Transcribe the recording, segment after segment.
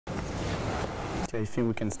Okay, I think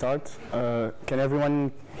we can start. Can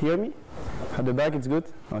everyone hear me? At the back, it's good?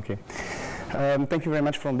 Okay. Thank you very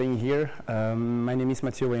much for being here. My name is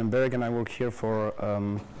Mathieu Weyenberg, and I work here for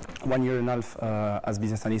 1.5 years as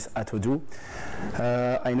business analyst at Odoo.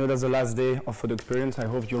 I know that's the last day of Odoo experience. I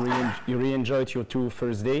hope you really enjoyed your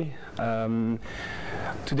first day.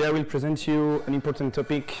 Today I will present you an important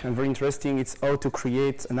topic and very interesting. It's how to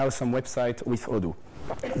create an awesome website with Odoo.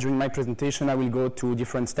 During my presentation, I will go to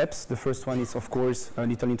different steps. The first one is, of course, a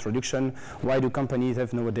little introduction. Why do companies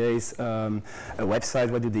have nowadays a website?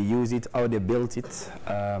 Why do they use it? How they built it?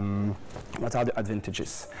 What are the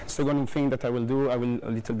advantages? Second thing that I will do, I will a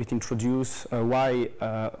little bit introduce why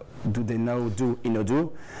do they now do in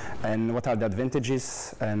Odoo, and what are the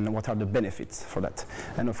advantages, and what are the benefits for that.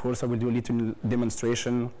 And of course, I will do a little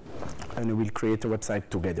demonstration, and we will create a website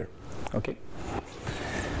together. Okay?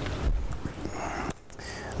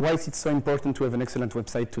 Why is it so important to have an excellent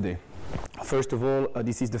website today? First of all,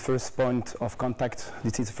 this is the first point of contact.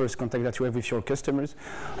 This is the first contact that you have with your customers.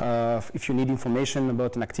 If you need information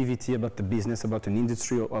about an activity, about the business, about an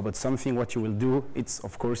industry, or about something, what you will do, it's,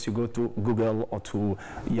 of course, you go to Google or to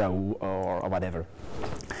Yahoo or whatever.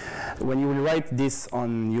 When you will write this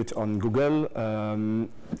on Google,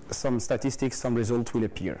 some statistics, some results will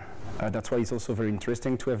appear. That's why it's also very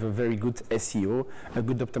interesting to have a very good SEO, a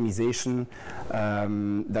good optimization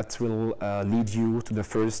that will lead you to the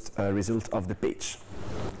first result of the page.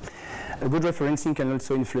 A good referencing can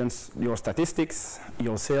also influence your statistics,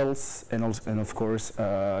 your sales, and of course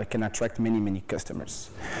can attract many customers.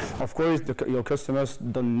 Of course, your customers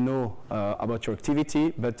don't know about your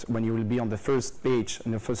activity, but when you will be on the first page,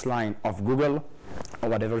 in the first line of Google, or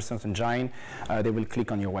whatever search engine, they will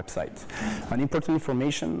click on your website. An important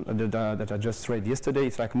information that I just read yesterday,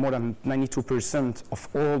 it's like more than 92% of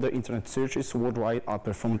all the internet searches worldwide are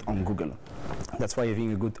performed on Google. That's why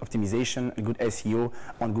having a good optimization, a good SEO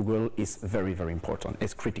on Google is very important.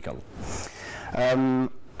 It's critical.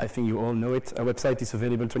 I think you all know it. A website is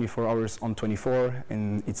available 24 hours on 24,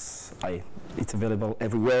 and it's available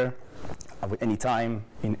everywhere, anytime,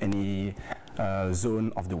 in any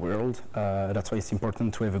zone of the world. That's why it's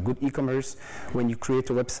important to have a good e-commerce. When you create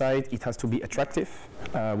a website, it has to be attractive,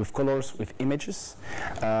 with colors, with images.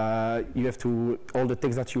 You have to, all the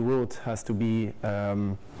text that you wrote has to be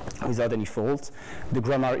without any fault. The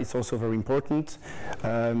grammar is also very important.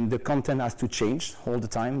 The content has to change all the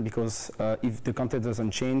time, because if the content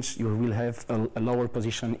doesn't change, you will have a lower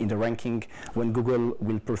position in the ranking when Google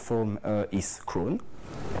will perform its cron.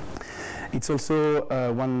 It's also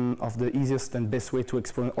one of the easiest and best way to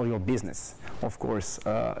explain all your business. Of course,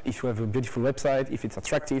 if you have a beautiful website, if it's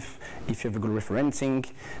attractive, if you have a good referencing,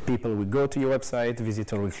 people will go to your website,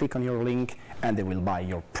 visitor will click on your link, and they will buy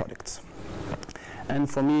your products. And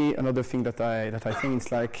for me, another thing that I think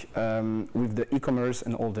is like with the e-commerce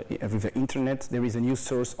and with the internet, there is a new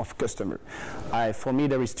source of customer. For me,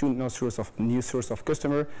 there is two new source of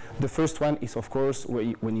customer. The first one is, of course,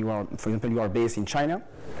 when you are, for example, you are based in China.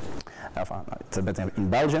 It's a bit in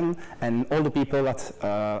Belgium, and all the people that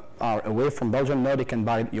are away from Belgium, now they can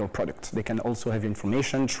buy your product. They can also have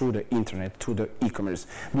information through the internet, through the e-commerce.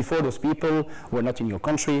 Before, those people were not in your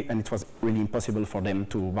country, and it was really impossible for them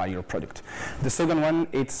to buy your product. The second one,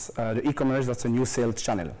 it's the e-commerce. That's a new sales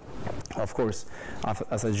channel. Of course,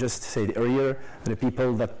 as I just said earlier, the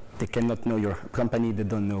people that they cannot know your company, they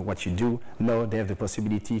don't know what you do, now they have the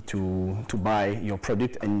possibility to buy your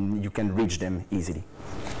product, and you can reach them easily.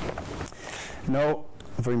 Now,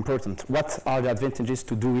 very important, what are the advantages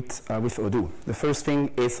to do it with Odoo? The first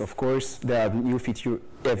thing is, of course, there are new features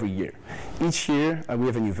every year. Each year we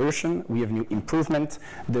have a new version, we have new improvement,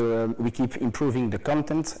 we keep improving the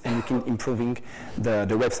content, and we keep improving the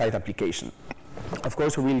website application. Of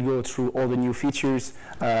course, we will go through all the new features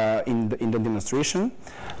in the demonstration,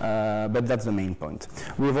 but that's the main point.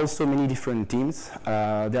 We have also many different teams.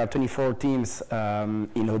 There are 24 teams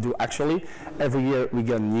in Odoo, actually. Every year we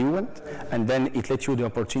get a new one, and then it lets you the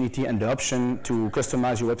opportunity and the option to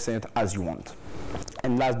customize your website as you want.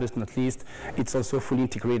 And last but not least, it's also fully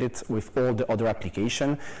integrated with all the other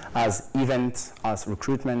applications, as events, as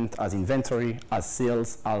recruitment, as inventory, as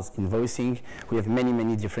sales, as invoicing. We have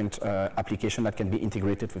many different applications that can be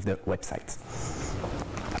integrated with the website.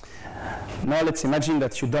 Now let's imagine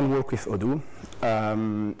that you don't work with Odoo.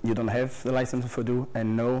 You don't have the license of Odoo,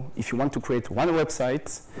 and now if you want to create one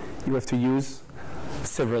website, you have to use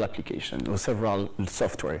several applications or several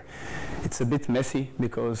software. It's a bit messy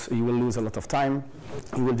because you will lose a lot of time,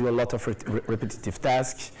 you will do a lot of repetitive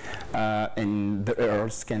tasks, and the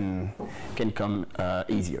errors can come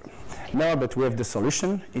easier. Now, but we have the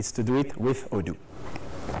solution, is to do it with Odoo.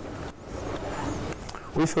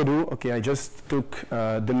 With Odoo, okay, I just took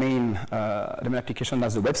the main application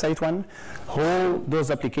as the website one. All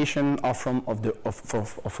those applications are from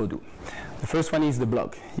Odoo. The first one is the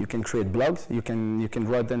blog. You can create blogs. You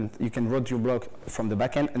can write your blog from the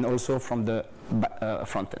backend and also from the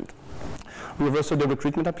front end. We have also the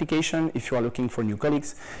recruitment application. If you are looking for new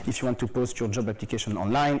colleagues, if you want to post your job application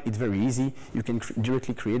online, it's very easy. You can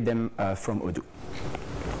directly create them from Odoo.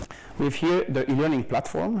 We have here the e-learning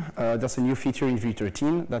platform. That's a new feature in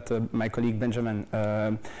V13 that my colleague Benjamin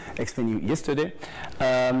explained you yesterday.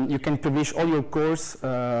 You can publish all your course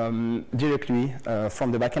directly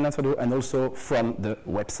from the backend of Odoo and also from the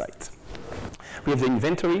website. We have the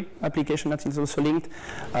inventory application that is also linked.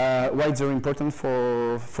 Why it's very important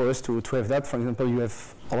for us to have that. For example, you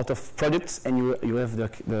have a lot of products and you have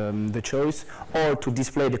the choice or to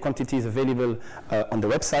display the quantities available on the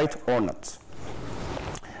website or not.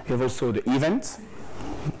 You have also the events.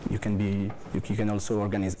 You can also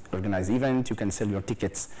organize events. You can sell your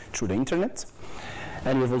tickets through the internet.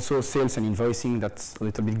 And we have also sales and invoicing. That's a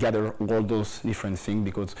little bit gather all those different things,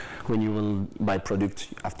 because when you will buy product,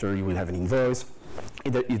 after you will have an invoice.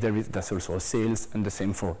 That's also sales, and the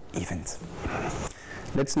same for events.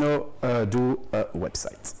 Let's now do a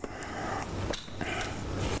website.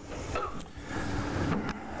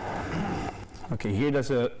 Okay, here there's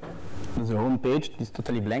a home page. It's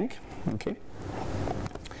totally blank. Okay.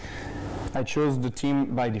 I chose the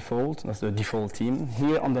theme by default. That's the default theme.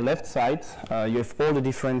 Here on the left side, you have all the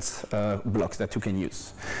different blocks that you can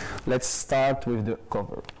use. Let's start with the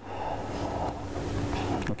cover.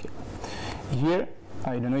 Okay. Here,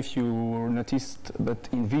 I don't know if you noticed, but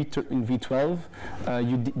in V12,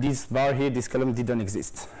 this bar here, this column didn't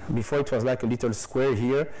exist. Before it was like a little square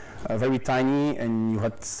here, very tiny, and you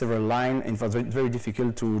had several lines, and it was very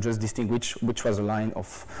difficult to just distinguish which was a line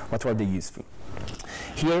of what were they useful.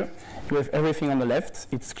 Here, you have everything on the left,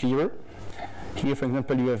 it's clearer. Here, for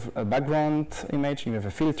example, you have a background image, you have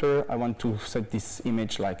a filter. I want to set this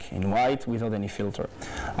image like in white without any filter.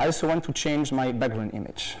 I also want to change my background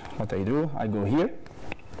image. What I do, I go here,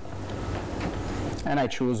 and I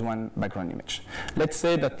choose one background image. Let's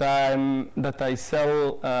say that I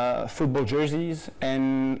sell football jerseys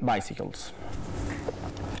and bicycles.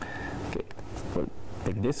 Okay, we'll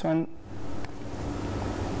pick this one.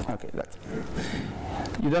 Okay, that's it.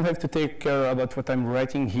 You don't have to take care about what I'm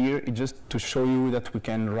writing here. It's just to show you that we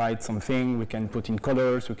can write something, we can put in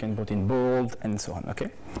colors, we can put in bold, and so on,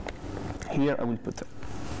 okay? Here I will put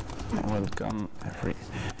welcome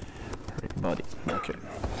everybody, okay.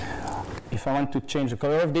 If I want to change the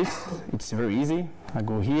color of this, it's very easy. I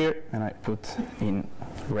go here and I put in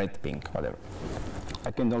red, pink, whatever.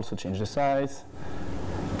 I can also change the size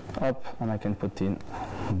up, and I can put in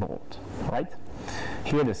bold, right?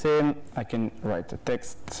 Here the same, I can write the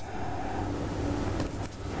text.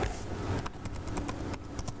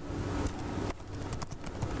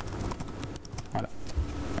 Voilà.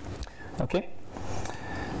 Okay.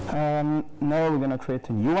 Now we're going to create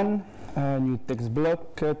a new one, a new text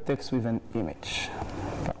block, text with an image.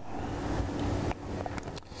 Okay.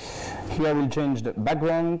 Here I will change the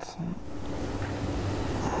background.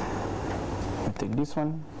 I'll take this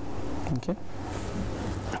one. Okay.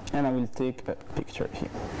 And I will take a picture here.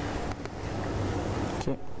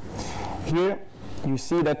 Okay. Here you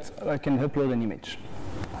see that I can upload an image.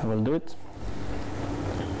 I will do it.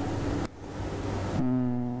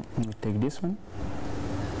 We'll take this one.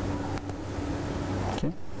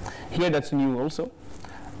 Okay. Here that's new also.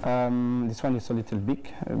 This one is a little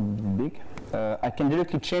big. I can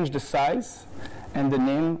directly change the size and the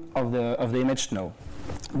name of the image now.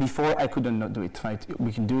 Before I couldn't not do it, right?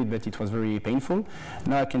 We can do it, but it was very painful.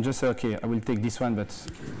 Now I can just say, okay, I will take this one, but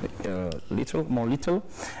more little.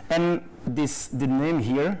 And the name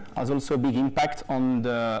here has also a big impact on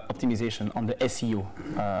the optimization, on the SEO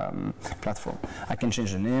platform. I can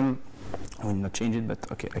change the name. I will not change it,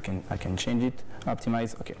 but okay, I can change it,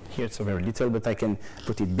 optimize. Okay, here it's very little, but I can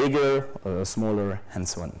put it bigger, smaller, and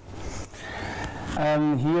so on.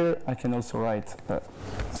 Here I can also write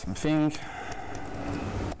something.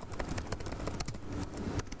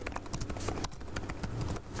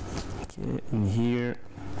 In here,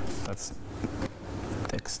 that's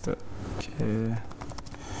text. Okay.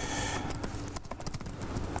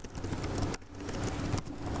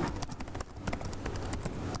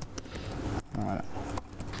 Voilà.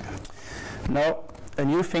 Now, a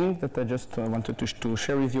new thing that I just wanted to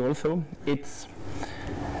share with you also. It's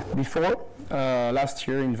before last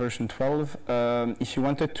year in version 12, if you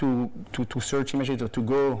wanted to search images or to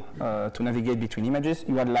go to navigate between images,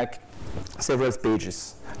 you had like several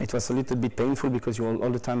pages. It was a little bit painful because you all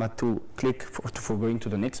the time had to click for going to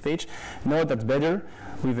the next page. Now that's better.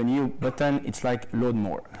 With a new button, it's like load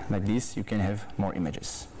more. Like this, you can have more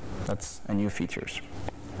images. That's a new feature.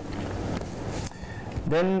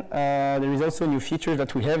 Then there is also a new feature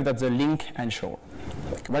that we have, that's the link and show.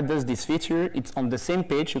 What does this feature? It's on the same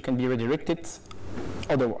page, you can be redirected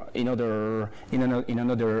in another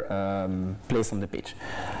place on the page.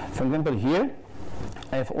 For example, here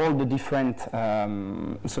I have all the different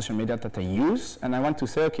social media that I use, and I want to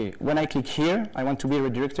say, okay, when I click here, I want to be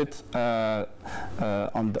redirected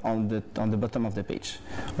on the bottom of the page.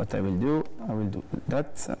 What I will do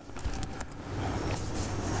that.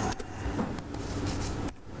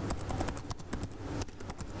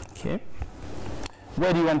 Okay.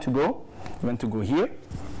 Where do you want to go? You want to go here,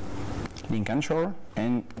 link onshore,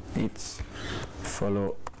 and it's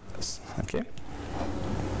follow us. Okay.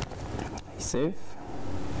 I save.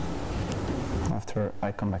 After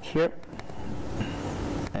I come back here,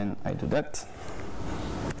 and I do that.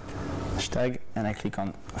 Hashtag, and I click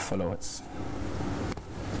on follow us.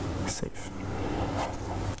 Save.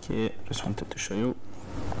 Okay. Just wanted to show you.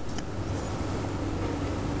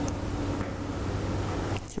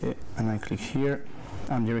 Okay, and I click here,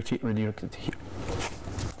 I'm redirected here.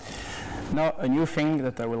 Now a new thing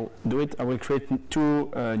that I will do it, I will create two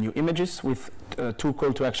new images with two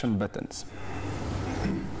call to action buttons.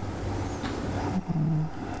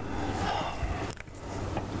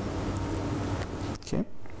 Okay,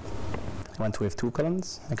 I want to have two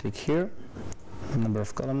columns, I click here, number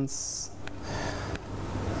of columns,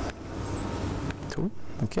 2,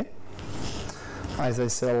 okay. As I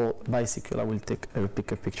sell bicycle, I will pick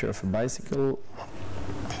a picture of a bicycle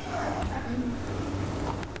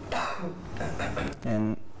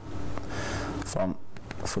and from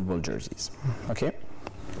football jerseys. Okay.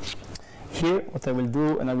 Here, what I will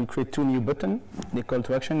do, and I will create two new buttons, the call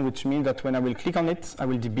to action, which means that when I will click on it, I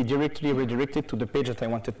will be directly redirected to the page that I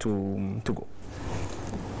wanted to go.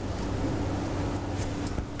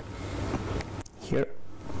 Here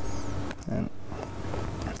and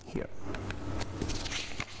here.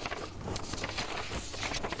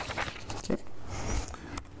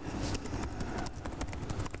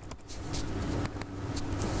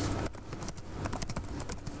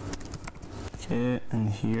 Okay, and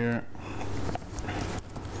here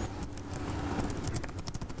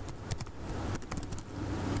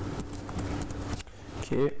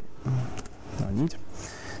okay, no need.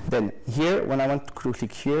 Then here, when I want to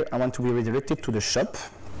click here, I want to be redirected to the shop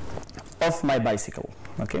of my bicycle.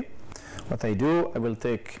 Okay, what I do, I will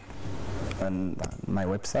take my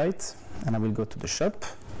website and I will go to the shop.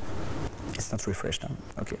 It's not refreshed now.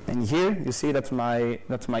 Okay, and here you see that's my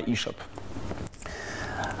e-shop.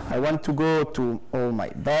 I want to go to all my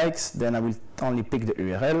bikes, then I will only pick the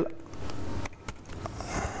URL.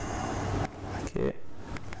 Okay,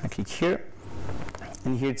 I click here,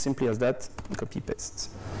 and here it's simply as that, copy paste.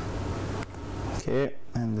 Okay,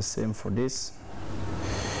 and the same for this.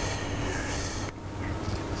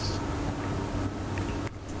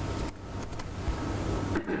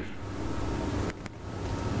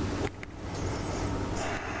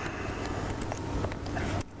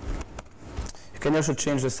 You can also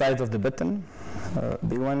change the size of the button,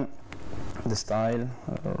 big one, the style,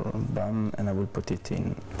 bam, and I will put it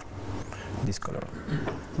in this color.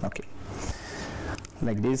 Okay,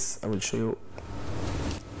 like this. I will show you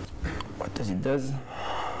what does it does.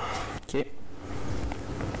 Okay.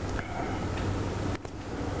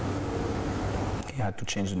 Okay, I had to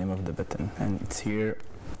change the name of the button, and it's here,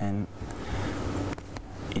 and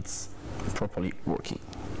it's properly working.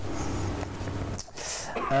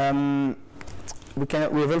 We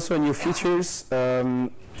have also new features.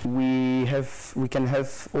 We can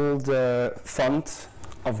have all the font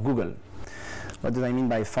of Google. What do I mean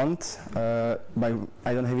by font? I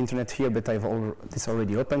don't have internet here, but it's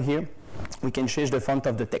already open here. We can change the font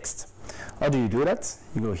of the text. How do you do that?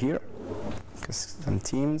 You go here, custom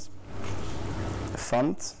themes,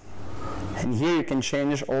 font, and here you can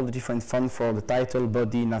change all the different fonts for the title,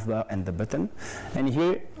 body, navbar, and the button. And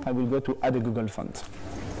here I will go to add a Google font.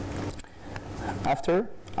 After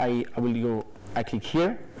I click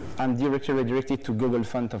here, I'm directly redirected to Google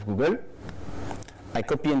font of Google. I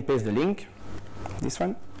copy and paste the link, this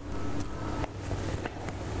one,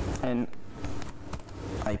 and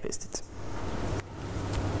I paste it.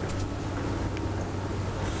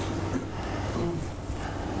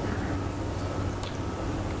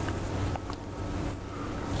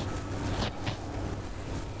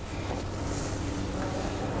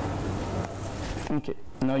 Okay,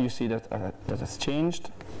 now you see that that has changed.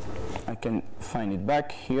 I can find it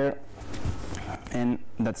back here, and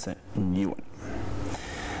that's a new one.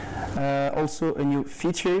 Also, a new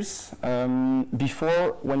features.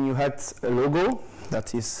 Before, when you had a logo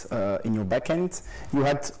that is in your backend, you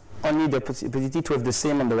had only the possibility to have the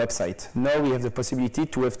same on the website. Now we have the possibility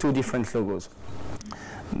to have two different logos.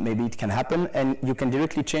 Maybe it can happen, and you can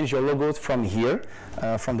directly change your logos from here,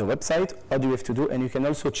 from the website. All you have to do, and you can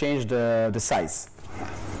also change the size.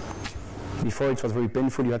 Before it was very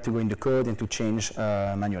painful, you had to go in the code and to change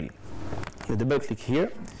manually. You double click here,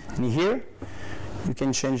 and here you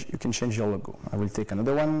can change your logo. I will take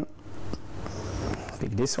another one,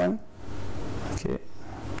 pick this one, okay,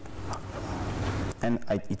 and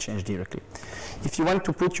it changed directly. If you want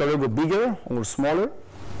to put your logo bigger or smaller,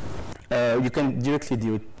 you can directly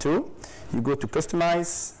do it too. You go to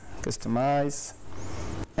customize,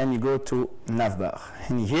 and you go to navbar.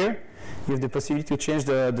 And here you have the possibility to change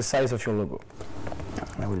the size of your logo.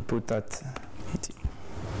 I will put that 80.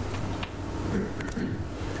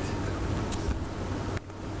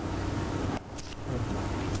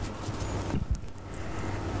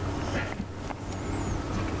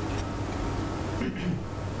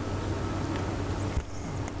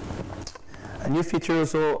 A new feature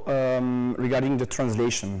also regarding the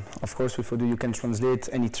translation. Of course, with Odoo you can translate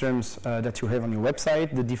any terms that you have on your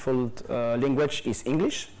website. The default language is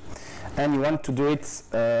English, and you want to do it,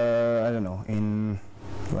 I don't know,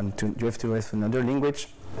 you have to have another language,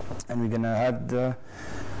 and we're gonna add the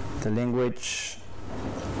language.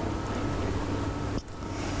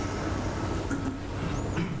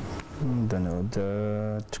 Don't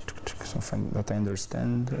know, something that I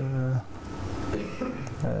understand.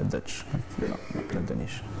 Dutch, no, not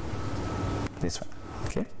Danish. This one,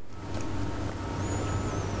 okay.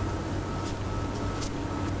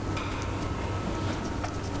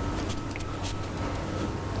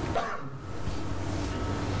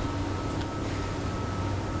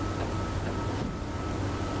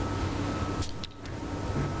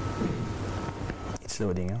 It's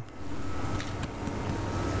loading, huh?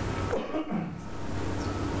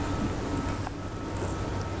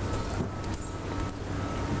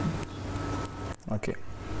 Okay.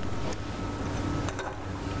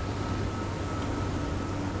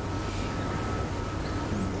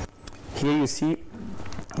 Here you see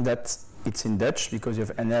that it's in Dutch because you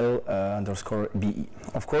have NL_BE.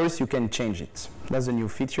 Of course, you can change it. That's the new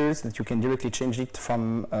features that you can directly change it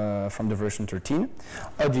from the version 13.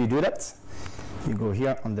 How do you do that? You go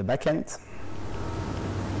here on the backend,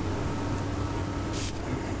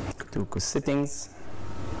 go to settings,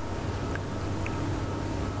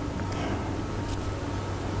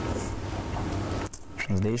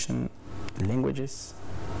 translation, languages,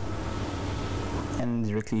 and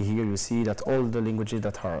directly here you see that all the languages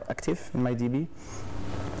that are active in my DB,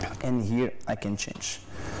 and here I can change,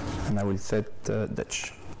 and I will set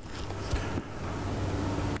Dutch.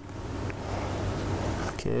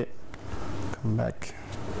 Okay, come back.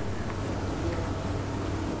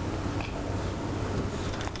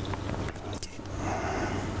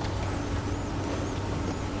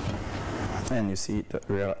 And you see the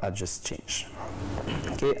real address change.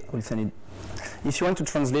 Okay, we'll send it. If you want to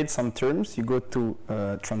translate some terms, you go to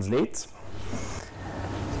translate,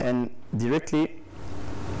 and directly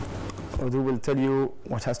Odoo will tell you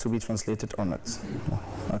what has to be translated or not.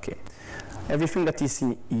 Okay, everything that is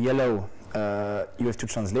in yellow you have to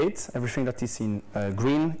translate. Everything that is in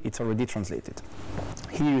green, it's already translated.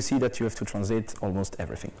 Here you see that you have to translate almost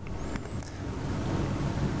everything.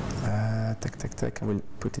 I will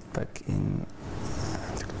put it back in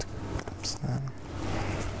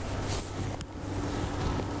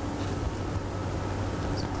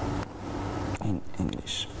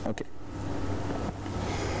English. Okay.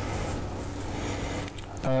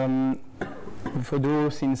 With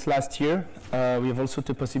Odoo, since last year, we have also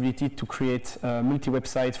the possibility to create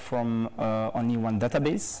multi-websites from only one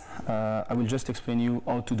database. I will just explain you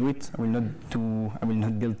how to do it. I will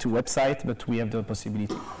not build two websites, but we have the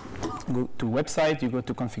possibility. Go to website, you go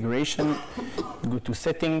to configuration, you go to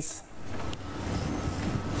settings,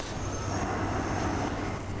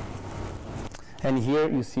 and here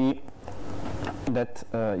you see that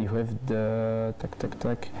you have the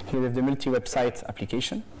here you have the multi-website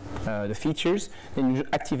application, the features. Then you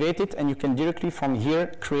activate it, and you can directly from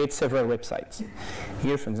here create several websites.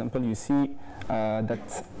 Here, for example, you see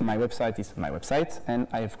that my website is my website, and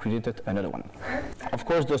I have created another one. Of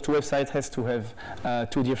course, those two websites has to have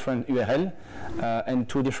two different URL and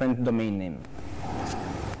two different domain name.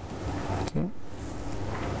 Okay.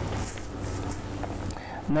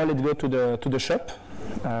 Now let's go to the shop.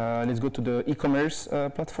 Let's go to the e-commerce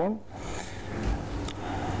platform.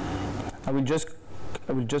 I will just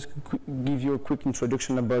give you a quick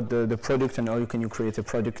introduction about the product and how you can create a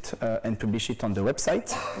product and publish it on the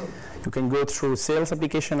website. You can go through sales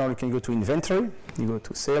application, or you can go to inventory. You go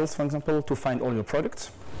to sales, for example, to find all your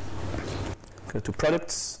products. Go to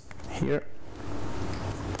products here.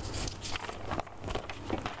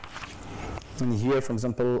 And here, for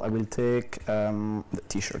example, I will take the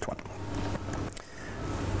t-shirt one.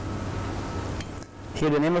 Here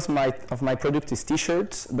the name of my product is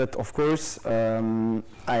t-shirts, but of course I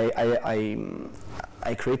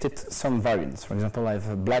created some variants. For example, I have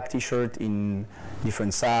a black t-shirt in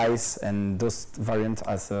different size, and those variants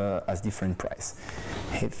as different price.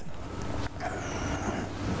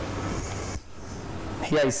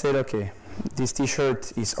 Here I said, okay, this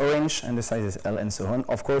t-shirt is orange and the size is L and so on.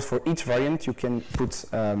 Of course, for each variant you can put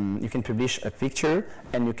you can publish a picture,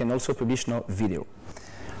 and you can also publish no video.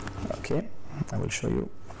 Okay. I will show you.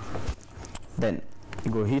 Then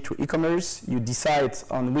you go here to e-commerce. You decide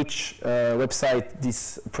on which website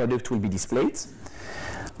this product will be displayed,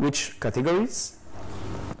 which categories.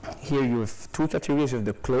 Here you have two categories. You have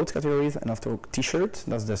the clothes categories and after t-shirt.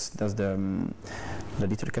 That's the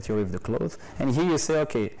little category of the clothes. And here you say,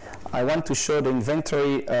 okay, I want to show the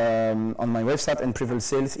inventory on my website and preview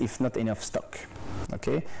sales if not enough stock.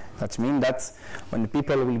 Okay, that means that when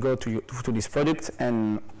people will go to this product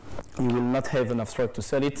and you will not have enough stock to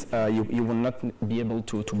sell it, you will not be able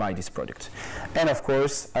to buy this product. And of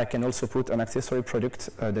course, I can also put an accessory product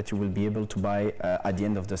that you will be able to buy at the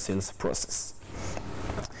end of the sales process.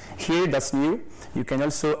 Here, that's new. You can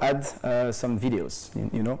also add some videos,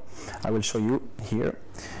 you know. I will show you here.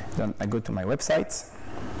 Then I go to my website.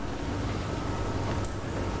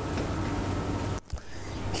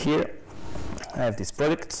 Here, I have this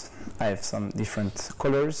product. I have some different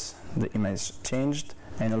colors. The image changed.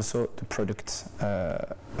 And also the product,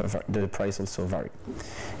 the price also vary.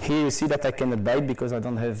 Here you see that I cannot buy it because I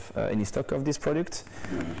don't have any stock of this product.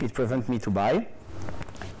 It prevents me to buy.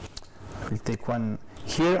 I will take one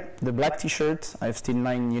here, the black t-shirt. I have still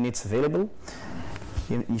 9 units available.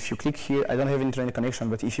 If you click here, I don't have internet connection,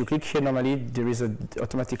 but if you click here, normally there is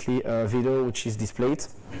automatically a video which is displayed,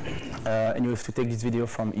 and you have to take this video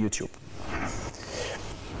from YouTube.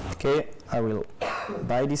 Okay, I will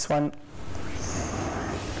buy this one.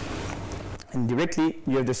 And directly,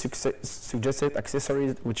 you have the suggested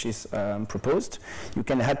accessories which is proposed. You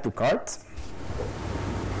can add to cart.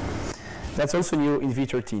 That's also new in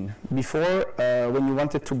V13. Before, when you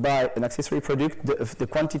wanted to buy an accessory product, the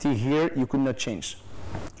quantity here you could not change.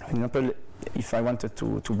 For example, if I wanted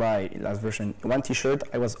to buy, last version, 1 t-shirt,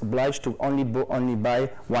 I was obliged to only buy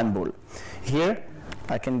 1 ball. Here,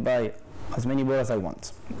 I can buy as many balls as I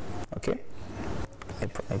want. Okay?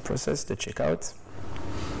 I process the checkout.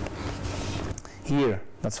 Here,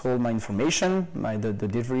 that's all my information, the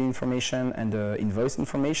delivery information and the invoice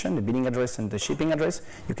information, the billing address and the shipping address.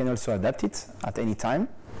 You can also adapt it at any time.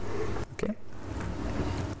 Okay,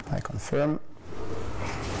 I confirm.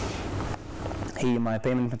 Here, my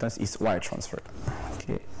payment method is wire transfer.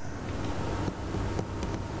 Okay.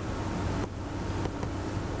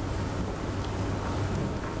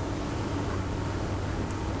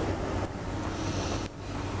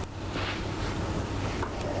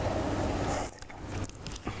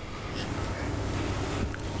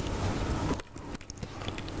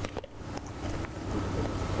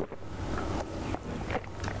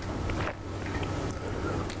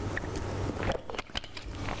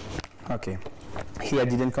 Okay, here I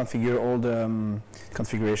didn't configure all the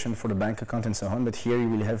configuration for the bank account and so on, but here you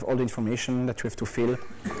will have all the information that you have to fill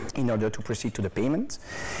in order to proceed to the payment.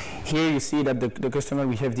 Here you see that the customer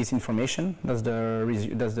will have this information. That's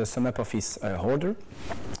the sum up of his order.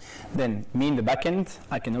 Then me in the backend,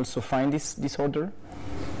 I can also find this order.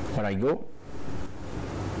 Where I go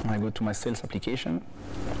to my sales application,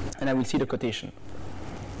 and I will see the quotation.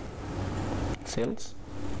 Sales.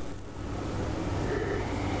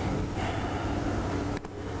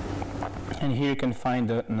 And here you can find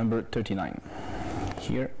the number 39.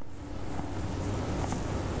 Here.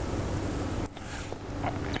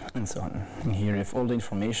 And so on. And here you have all the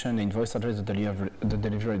information, the invoice address, the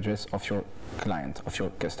delivery address of your client, of your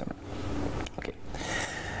customer. Okay.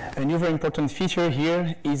 A new very important feature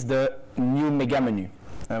here is the new mega menu.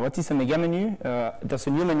 What is a mega menu? There's a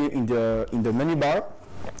new menu in the menu bar,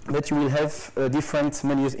 but you will have different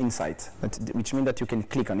menus inside, which means that you can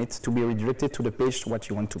click on it to be redirected to the page what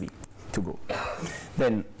you want to go.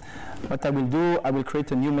 Then, what I will do, I will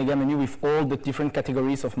create a new mega menu with all the different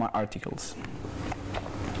categories of my articles.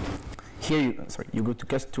 Here, you go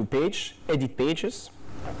to page, edit pages,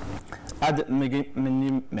 add mega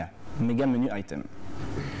menu item,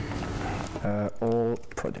 all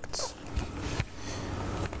products.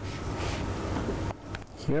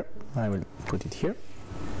 here. I will put it here.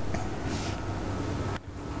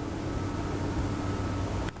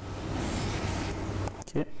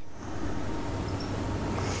 Okay.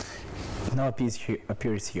 Now appears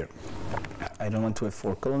here. I don't want to have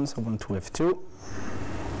 4 columns, I want to have 2.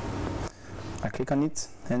 I click on it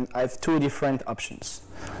and I have 2 different options.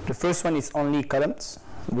 The first one is only columns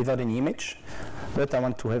without any image, but I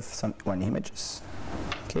want to have one images.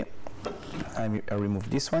 Okay, I remove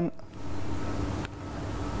this one.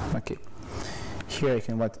 Okay, here I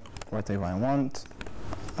can whatever I want.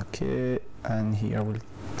 Okay, and here I will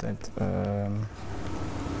set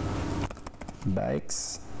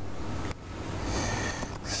bikes.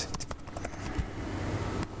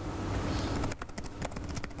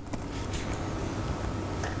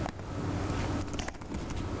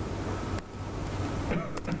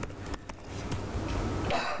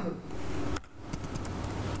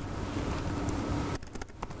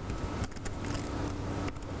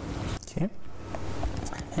 Okay,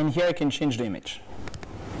 and here I can change the image.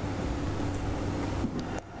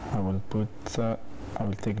 I will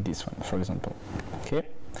take this one, for example. Okay,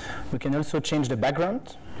 we can also change the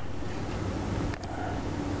background.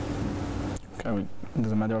 Okay, it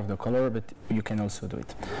doesn't matter of the color, but you can also do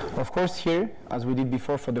it. Of course, here, as we did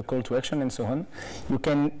before for the call to action and so on, you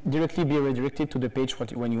can directly be redirected to the page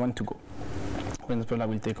when you want to go. For example, I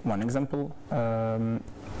will take one example.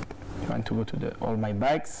 You want to go to all my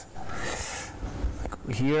bikes.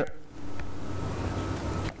 Here,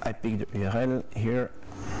 I pick the URL here,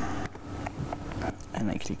 and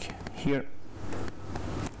I click here,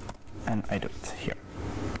 and I do it here.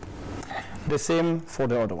 The same for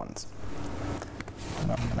the other ones.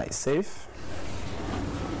 Now I save.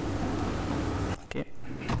 Okay,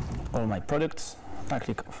 all my products. I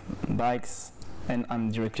click bikes, and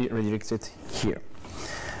I'm directly redirected here.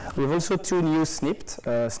 We have also 2 new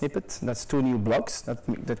snippets. That's 2 new blocks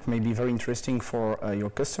that may be very interesting for your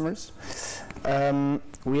customers.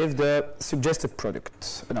 We have the suggested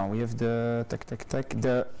product. Now we have the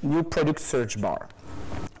the new product search bar,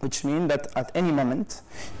 which means that at any moment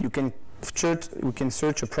you can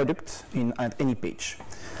search a product at any page.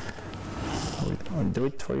 I'll do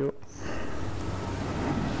it for you.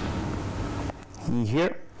 In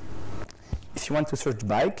here, if you want to search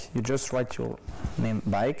bike, you just write your name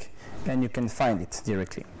bike and you can find it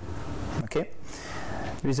directly. Okay.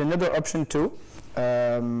 There is another option too.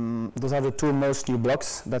 Those are the 2 most new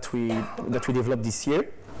blocks that we developed this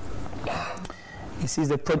year. This is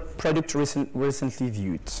the product recently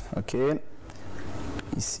viewed. Okay.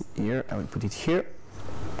 You see here, I will put it here.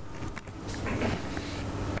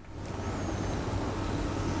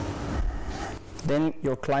 Then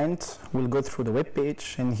your client will go through the web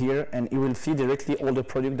page and here, and he will see directly all the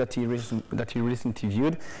product that he recently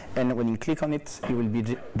viewed. And when you click on it, he will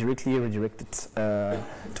be directly redirected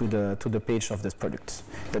to the page of this product.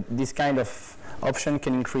 But this kind of option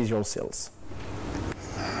can increase your sales.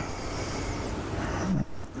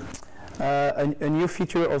 A new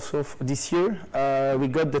feature also this year, we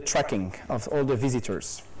got the tracking of all the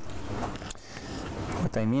visitors.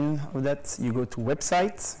 What I mean with that, you go to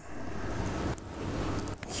website.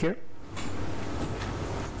 Here,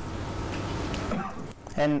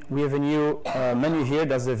 and we have a new menu here.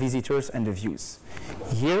 That's the visitors and the views.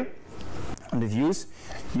 Here on the views,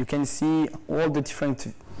 you can see all the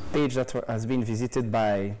different pages that has been visited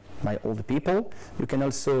by all the people. You can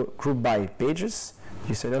also group by pages.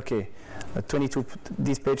 You said, okay, 22.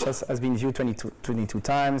 This page has been viewed 22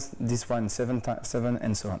 times. This one 7,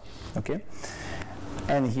 and so on. Okay,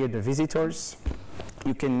 and here the visitors.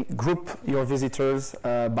 You can group your visitors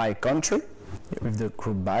by country with the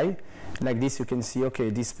group by. Like this, you can see, okay,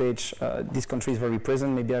 this page, this country is very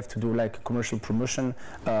present. Maybe I have to do like a commercial promotion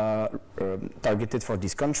targeted for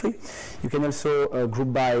this country. You can also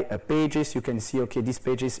group by pages. You can see, okay, this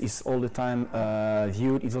pages is all the time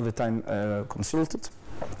viewed, is all the time consulted.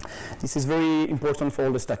 This is very important for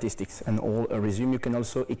all the statistics and all resume. You can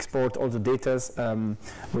also export all the data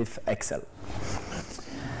with Excel.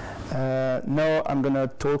 Now I'm going to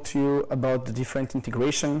talk to you about the different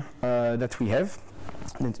integration that we have.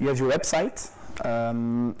 You have your website.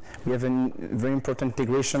 We have a very important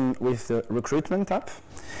integration with the recruitment app.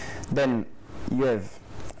 Then you have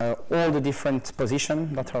all the different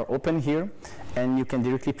positions that are open here, and you can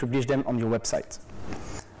directly publish them on your website.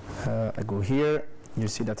 I go here. You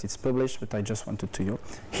see that it's published, but I just wanted to you.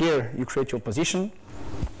 Here you create your position,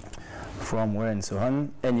 from where and so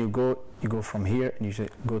on, and you go from here and you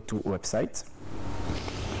go to website.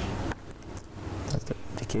 That's the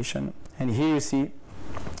application, and here you see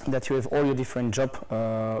that you have all your different jobs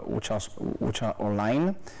which are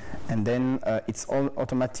online, and then it's all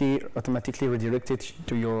automatically redirected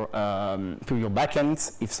to your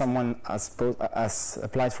backend. If someone has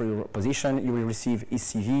applied for your position, you will receive his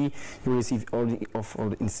CV, you will receive all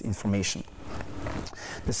the information.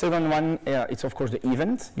 The second one, it's of course the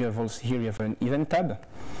event. You have also here you have an event tab.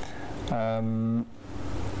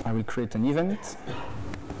 I will create an event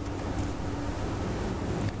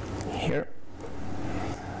here.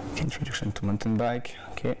 Introduction to mountain bike.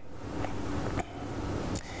 Okay.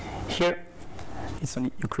 Here, it's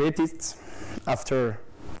only you create it. After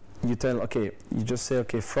you tell, okay, you just say,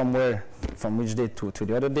 okay, from where, from which date to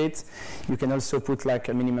the other date. You can also put like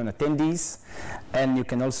a minimum attendees, and you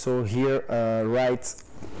can also here write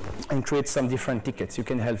and create some different tickets. You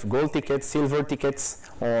can have gold tickets, silver tickets,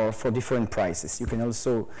 or for different prices. You can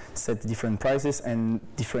also set different prices and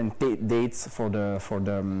different dates for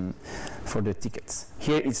the tickets.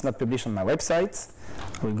 Here it's not published on my website.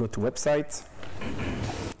 I will go to website,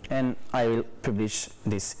 and I will publish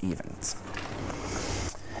this event.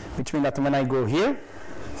 Which means that when I go here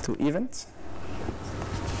to event,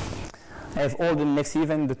 I have all the next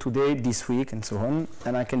event, the today, this week, and so on,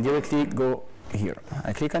 and I can directly go here.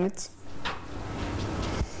 I click on it.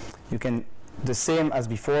 You can, the same as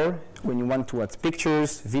before, when you want to add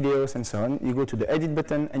pictures, videos, and so on, you go to the edit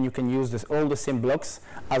button, and you can use all the same blocks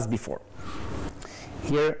as before.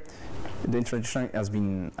 Here, the introduction has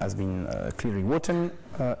been clearly written,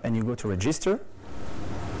 and you go to register.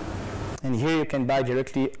 And here you can buy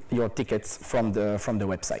directly your tickets from the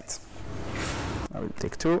website. I will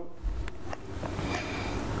take 2.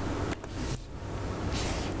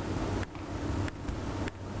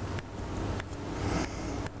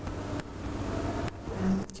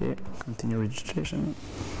 Okay, continue registration.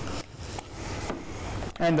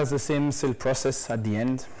 And that's the same sale process at the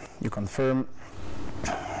end. You confirm.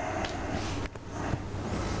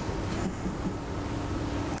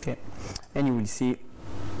 Okay, and you will see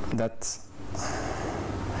that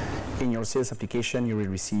in your sales application you will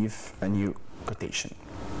receive a new quotation.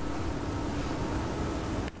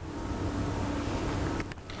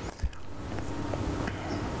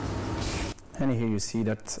 And here you see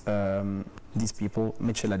that these people,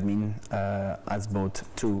 Mitchell Admin, has bought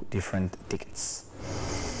 2 different tickets.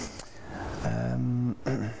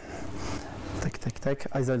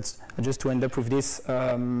 Just to end up with this,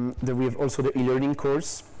 we have also the e-learning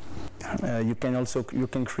course. You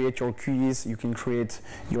can create your quiz, you can create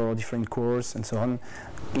your different course and so on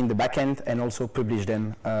in the backend, and also publish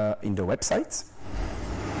them in the website.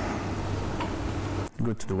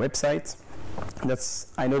 Go to the website.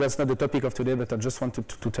 I know that's not the topic of today, but I just wanted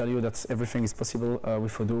to tell you that everything is possible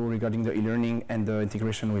with Odoo regarding the e-learning and the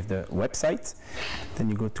integration with the website. Then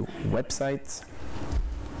you go to website,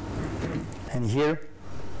 and here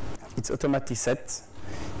it's automatically set.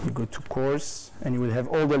 You go to course, and you will have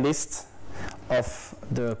all the lists of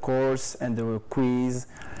the course and the quiz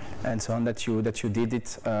and so on that you did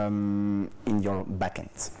it in your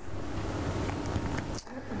backend.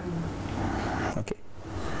 Okay.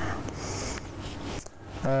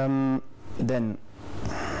 Then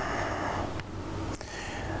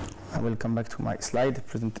I will come back to my slide.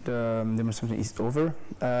 Demonstration is over.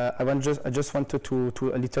 I just wanted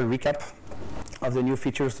to a little recap of the new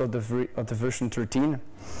features of the version 13.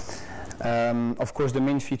 Of course, the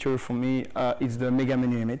main feature for me is the mega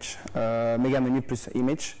menu image, mega menu plus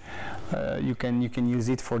image. You can use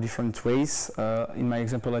it for different ways. In my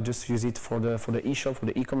example, I just use it for the e-shop, for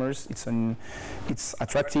the e-commerce. It's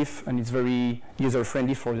attractive and it's very user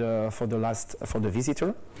friendly for the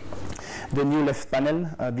visitor. The new left panel,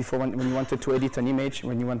 before when you wanted to edit an image,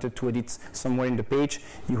 when you wanted to edit somewhere in the page,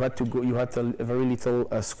 you had a very little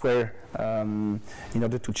square in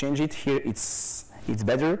order to change it. Here it's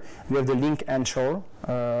better. You have the link and shore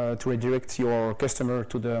to redirect your customer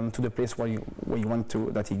to the place where you want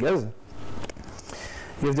that he goes.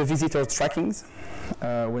 You have the visitor trackings.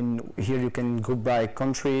 Here you can group by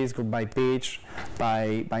countries, group by page,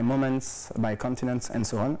 by moments, by continents, and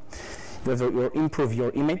so on. You have improve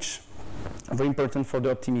your image. Very important for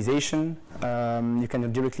the optimization. You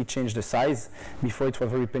can directly change the size. Before it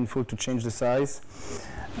was very painful to change the size.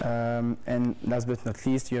 And last but not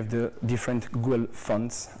least, you have the different Google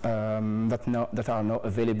fonts that are now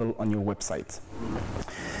available on your website.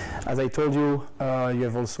 As I told you, you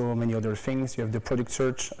have also many other things. You have the product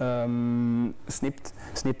search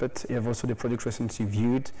snippet. You have also the product recently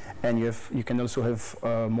viewed, and you can also have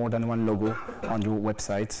more than one logo on your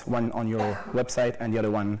website. One on your website, and the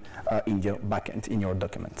other one in your backend in your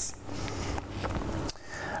documents.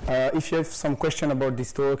 If you have some question about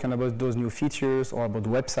this talk and about those new features or about the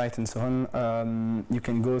website and so on, you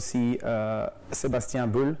can go see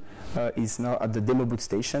Sébastien Bull is now at the demo booth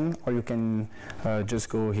station, or you can just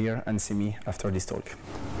go here and see me after this talk.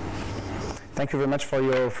 Thank you very much for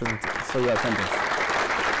your attendance.